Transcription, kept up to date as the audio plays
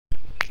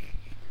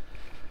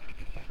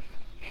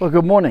Well,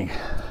 good morning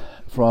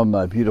from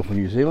beautiful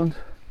New Zealand.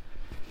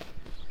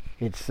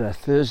 It's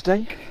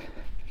Thursday.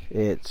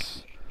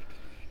 It's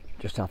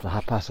just after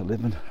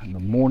 11:30 in the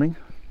morning.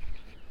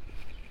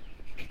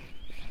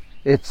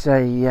 It's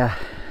a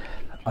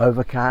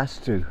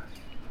overcast to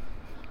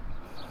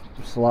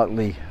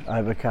slightly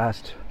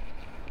overcast,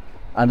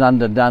 and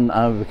underdone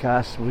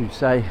overcast, we'd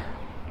say,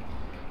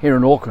 here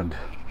in Auckland.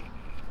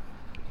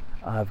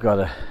 I've got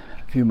a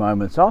few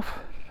moments off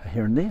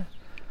here and there,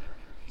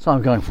 so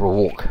I'm going for a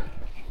walk.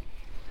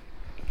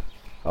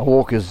 A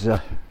walk is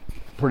a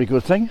pretty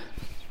good thing.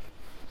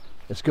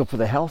 It's good for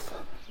the health,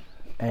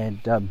 and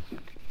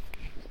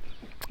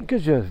it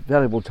gives you a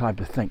valuable time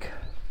to think.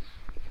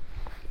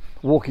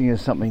 Walking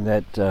is something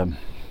that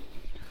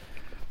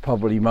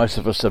probably most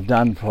of us have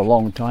done for a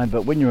long time,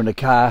 but when you're in a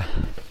car,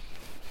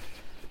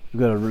 you've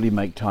got to really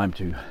make time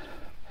to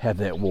have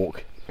that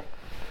walk,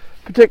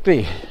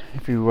 particularly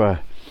if you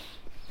have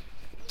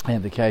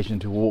the occasion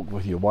to walk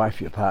with your wife,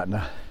 your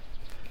partner,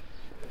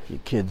 your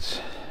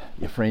kids,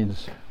 your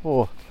friends,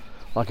 or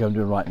like I'm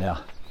doing right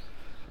now,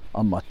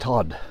 on my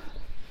Todd.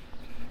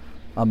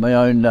 I'm my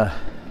own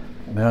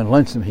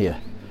lonesome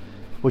here,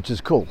 which is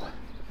cool.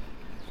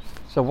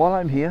 So while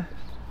I'm here,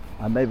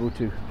 I'm able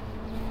to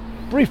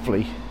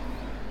briefly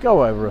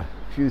go over a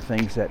few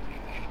things that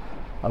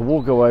I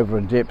will go over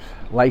in depth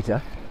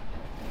later.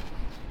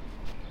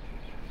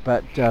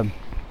 But in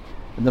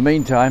the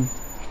meantime,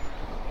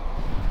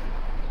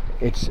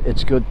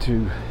 it's good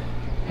to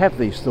have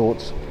these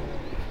thoughts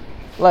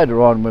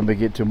later on when we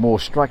get to more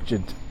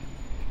structured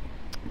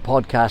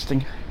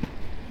podcasting,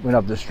 when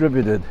I've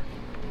distributed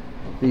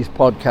these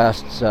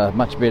podcasts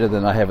much better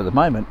than I have at the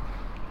moment.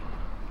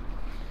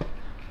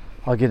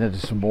 I'll get into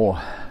some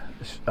more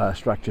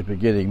structured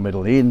beginning,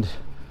 middle, end.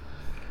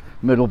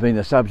 Middle being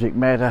the subject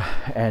matter,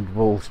 and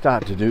we'll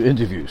start to do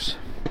interviews.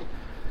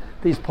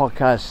 These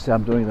podcasts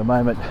I'm doing at the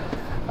moment,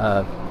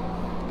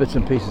 bits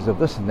and pieces of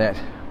this and that,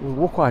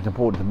 were quite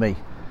important to me,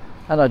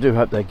 and I do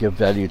hope they give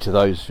value to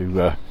those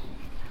who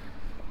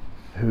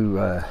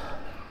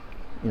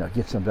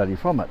get some value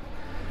from it.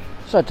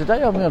 So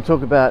today I'm going to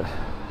talk about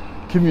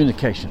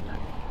communication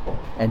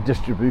and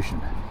distribution.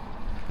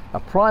 A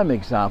prime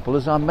example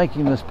is I'm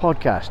making this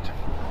podcast.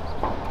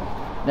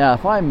 Now,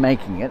 if I'm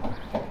making it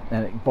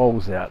and it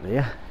bowls out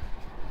there,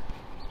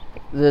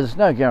 there's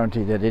no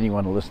guarantee that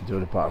anyone will listen to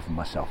it apart from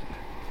myself.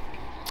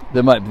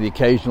 There might be the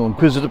occasional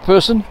inquisitive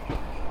person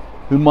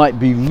who might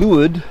be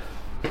lured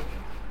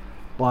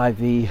by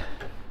the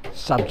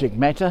subject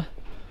matter,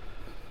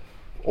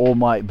 or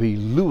might be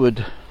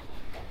lured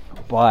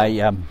by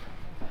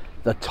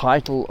the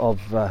title of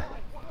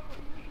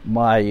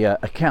my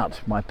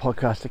account, my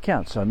podcast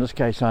account. So in this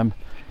case, I'm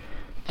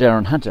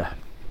Darren Hunter,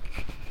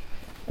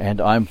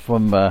 and I'm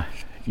from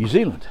New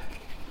Zealand.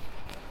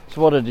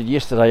 So what I did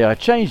yesterday, I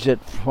changed it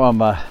from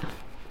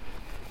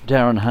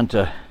Darren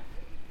Hunter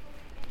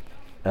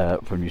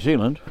from New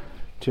Zealand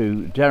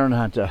to Darren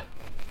Hunter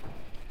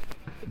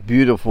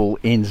Beautiful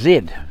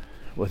NZ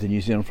with the New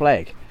Zealand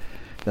flag.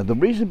 Now the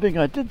reason being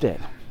I did that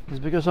is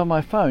because on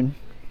my phone,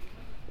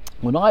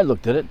 when I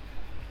looked at it,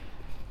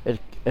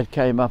 it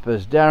came up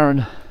as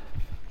Darren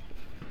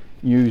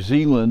New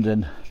Zealand,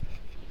 and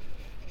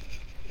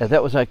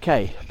that was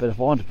okay. But if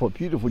I wanted to put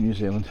Beautiful New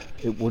Zealand,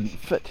 it wouldn't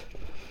fit.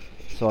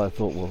 So I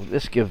thought, well,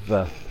 let's give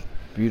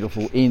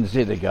Beautiful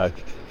NZ a go.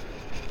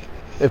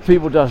 If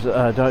people don't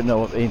know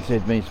what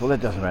NZ means, well,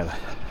 that doesn't matter.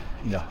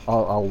 You know,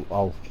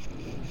 I'll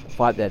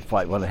fight that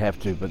fight when I have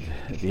to. But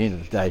at the end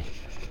of the day,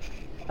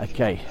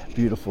 okay,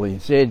 Beautiful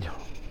NZ.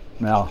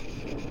 Now,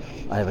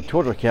 I have a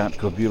Twitter account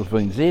called Beautiful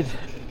NZ.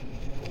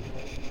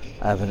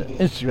 I have an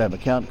Instagram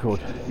account called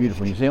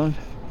Beautiful New Zealand.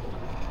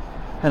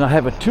 And I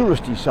have a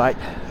touristy site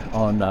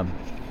on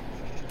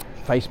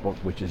Facebook,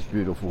 which is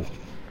Beautiful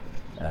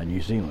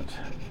New Zealand,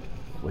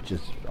 which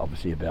is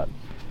obviously about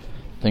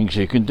things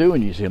you can do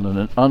in New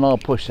Zealand, and I'll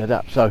push that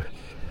up. So,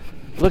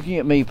 looking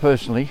at me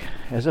personally,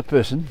 as a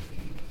person,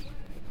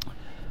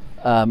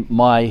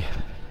 my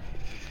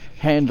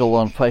handle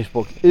on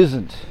Facebook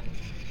isn't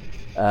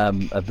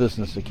a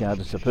business account,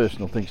 it's a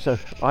personal thing. So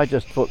I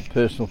just put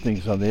personal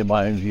things on there,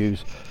 my own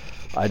views.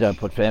 I don't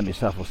put family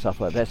stuff or stuff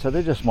like that, so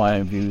they're just my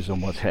own views on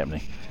what's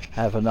happening.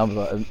 I have a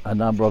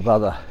number of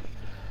other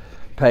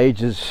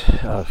pages,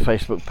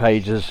 Facebook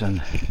pages,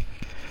 and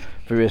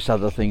various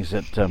other things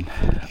that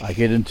I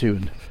get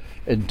into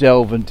and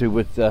delve into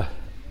with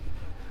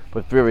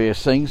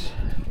various things.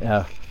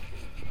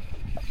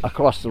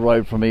 Across the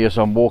road from me, as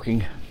I'm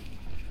walking,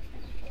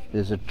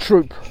 there's a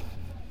troop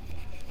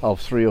of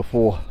 3 or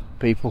 4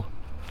 people.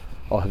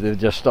 Oh, they've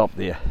just stopped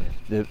there.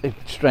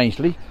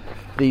 Strangely,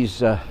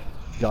 these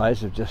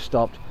guys have just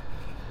stopped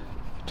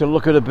to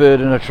look at a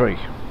bird in a tree.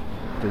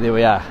 So there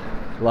we are.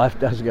 Life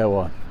does go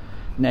on.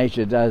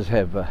 Nature does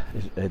have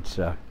its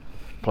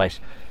place.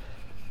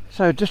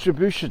 So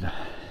distribution.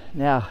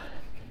 Now,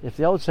 if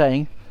the old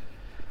saying,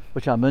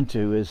 which I'm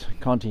into, is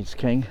content's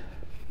king,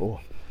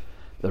 or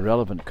the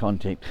relevant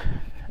content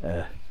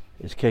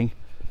is king,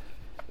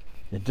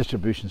 the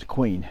distribution's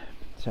queen.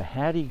 So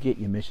how do you get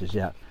your message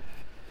out?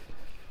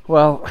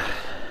 Well,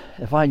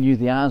 if I knew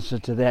the answer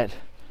to that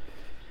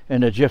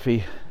in a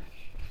jiffy,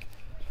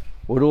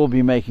 would all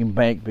be making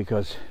bank,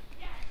 because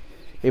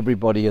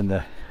everybody in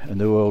the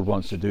world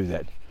wants to do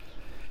that.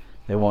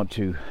 They want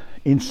to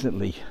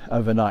instantly,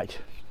 overnight,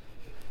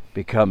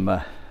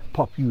 become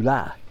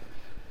popular,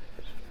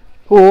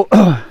 or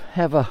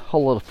have a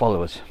whole lot of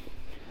followers.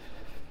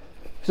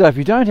 So if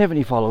you don't have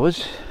any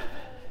followers,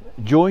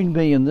 join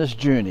me in this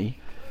journey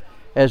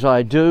as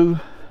I do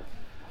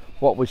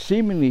what would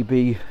seemingly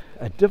be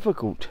a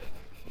difficult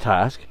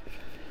task.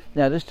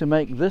 Now, just to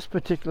make this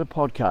particular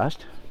podcast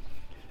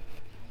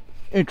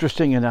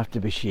interesting enough to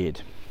be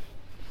shared,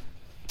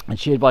 and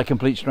shared by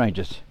complete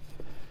strangers,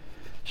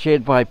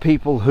 shared by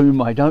people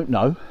whom I don't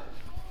know,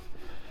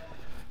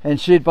 and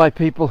shared by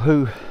people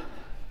who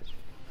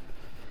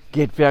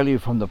get value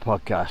from the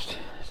podcast.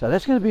 So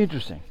that's going to be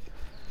interesting.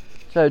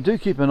 So do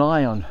keep an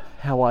eye on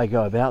how I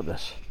go about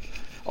this.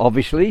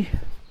 Obviously,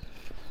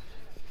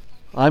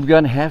 I'm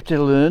going to have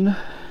to learn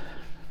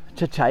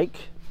to take,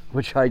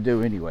 which I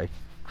do anyway,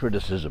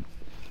 criticism.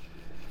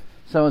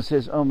 Someone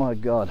says, oh my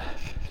God,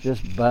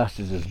 this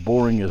bastard's as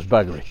boring as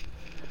buggery.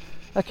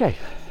 Okay,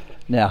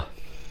 now,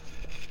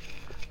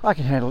 I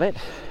can handle that,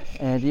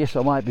 and yes,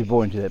 I might be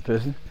boring to that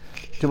person.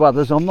 To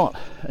others, I'm not.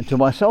 And to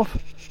myself,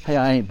 hey,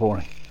 I ain't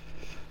boring.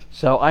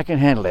 So I can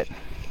handle it.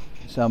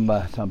 Some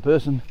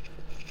person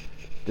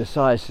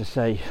decides to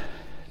say,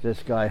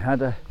 this guy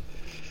Hunter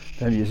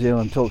from New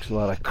Zealand talks a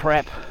lot of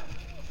crap.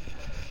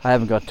 I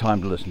haven't got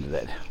time to listen to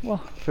that. Well,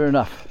 fair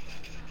enough.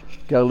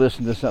 Go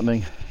listen to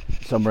something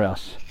somewhere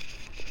else.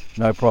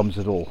 No problems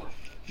at all.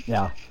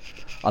 Now,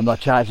 I'm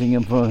not charging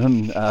him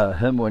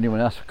or anyone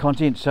else for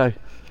content, so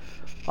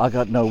I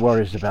got no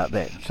worries about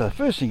that. So the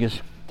first thing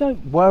is,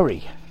 don't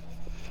worry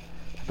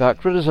about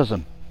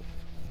criticism.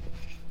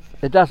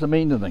 It doesn't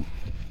mean anything.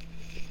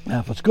 Now,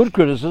 if it's good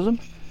criticism,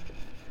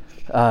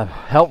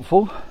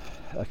 helpful,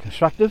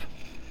 constructive,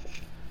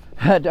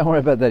 don't worry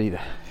about that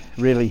either.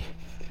 Really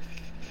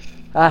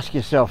ask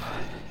yourself,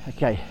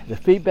 okay, the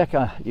feedback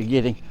you're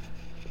getting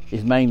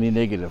is mainly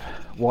negative.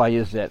 Why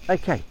is that?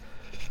 Okay,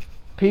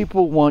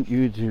 people want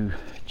you to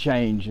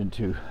change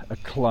into a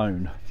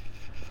clone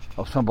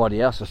of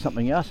somebody else or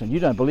something else, and you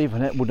don't believe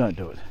in that. Well, don't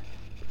do it.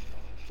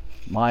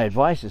 My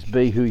advice is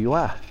be who you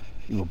are.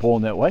 You were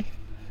born that way.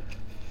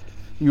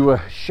 You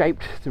were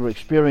shaped through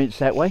experience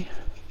that way.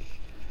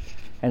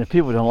 And if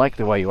people don't like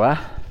the way you are,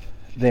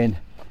 then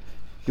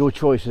your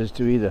choice is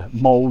to either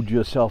mold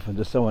yourself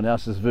into someone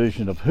else's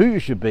version of who you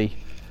should be,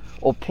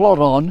 or plod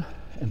on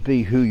and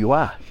be who you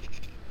are.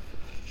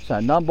 So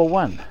number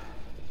one,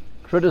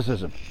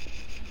 criticism.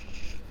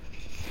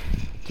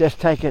 Just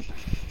take it,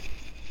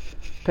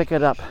 pick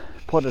it up,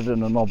 put it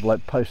in an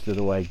envelope, post it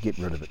away, get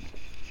rid of it.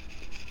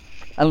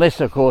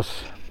 Unless, of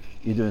course,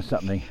 you're doing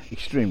something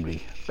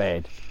extremely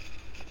bad,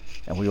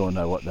 and we all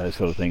know what those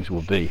sort of things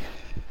will be.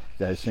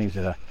 Those things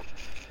that are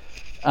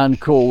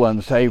uncool,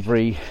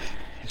 unsavoury,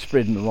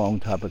 spreading the wrong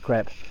type of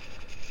crap.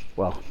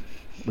 Well,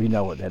 we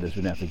know what that is.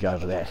 We don't have to go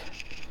over that.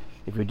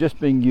 If you're just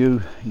being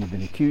you, and you've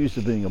been accused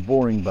of being a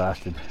boring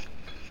bastard,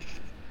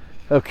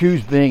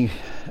 accused of being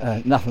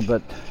nothing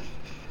but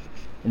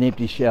an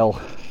empty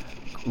shell,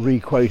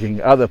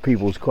 re-quoting other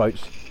people's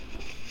quotes,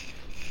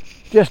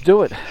 just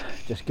do it.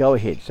 Just go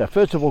ahead. So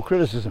first of all,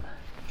 criticism.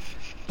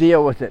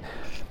 Deal with it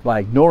by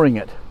ignoring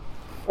it,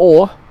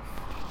 or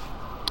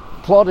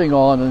plodding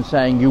on and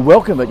saying you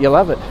welcome it, you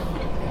love it.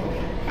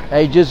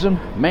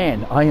 Ageism,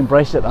 man, I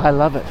embrace it, I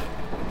love it.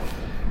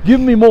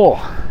 Give me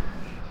more.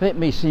 Let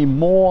me see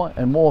more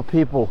and more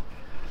people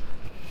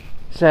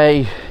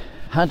say,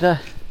 Hunter,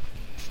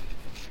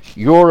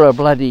 you're a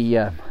bloody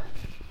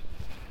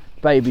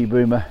baby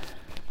boomer.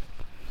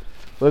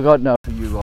 We've got no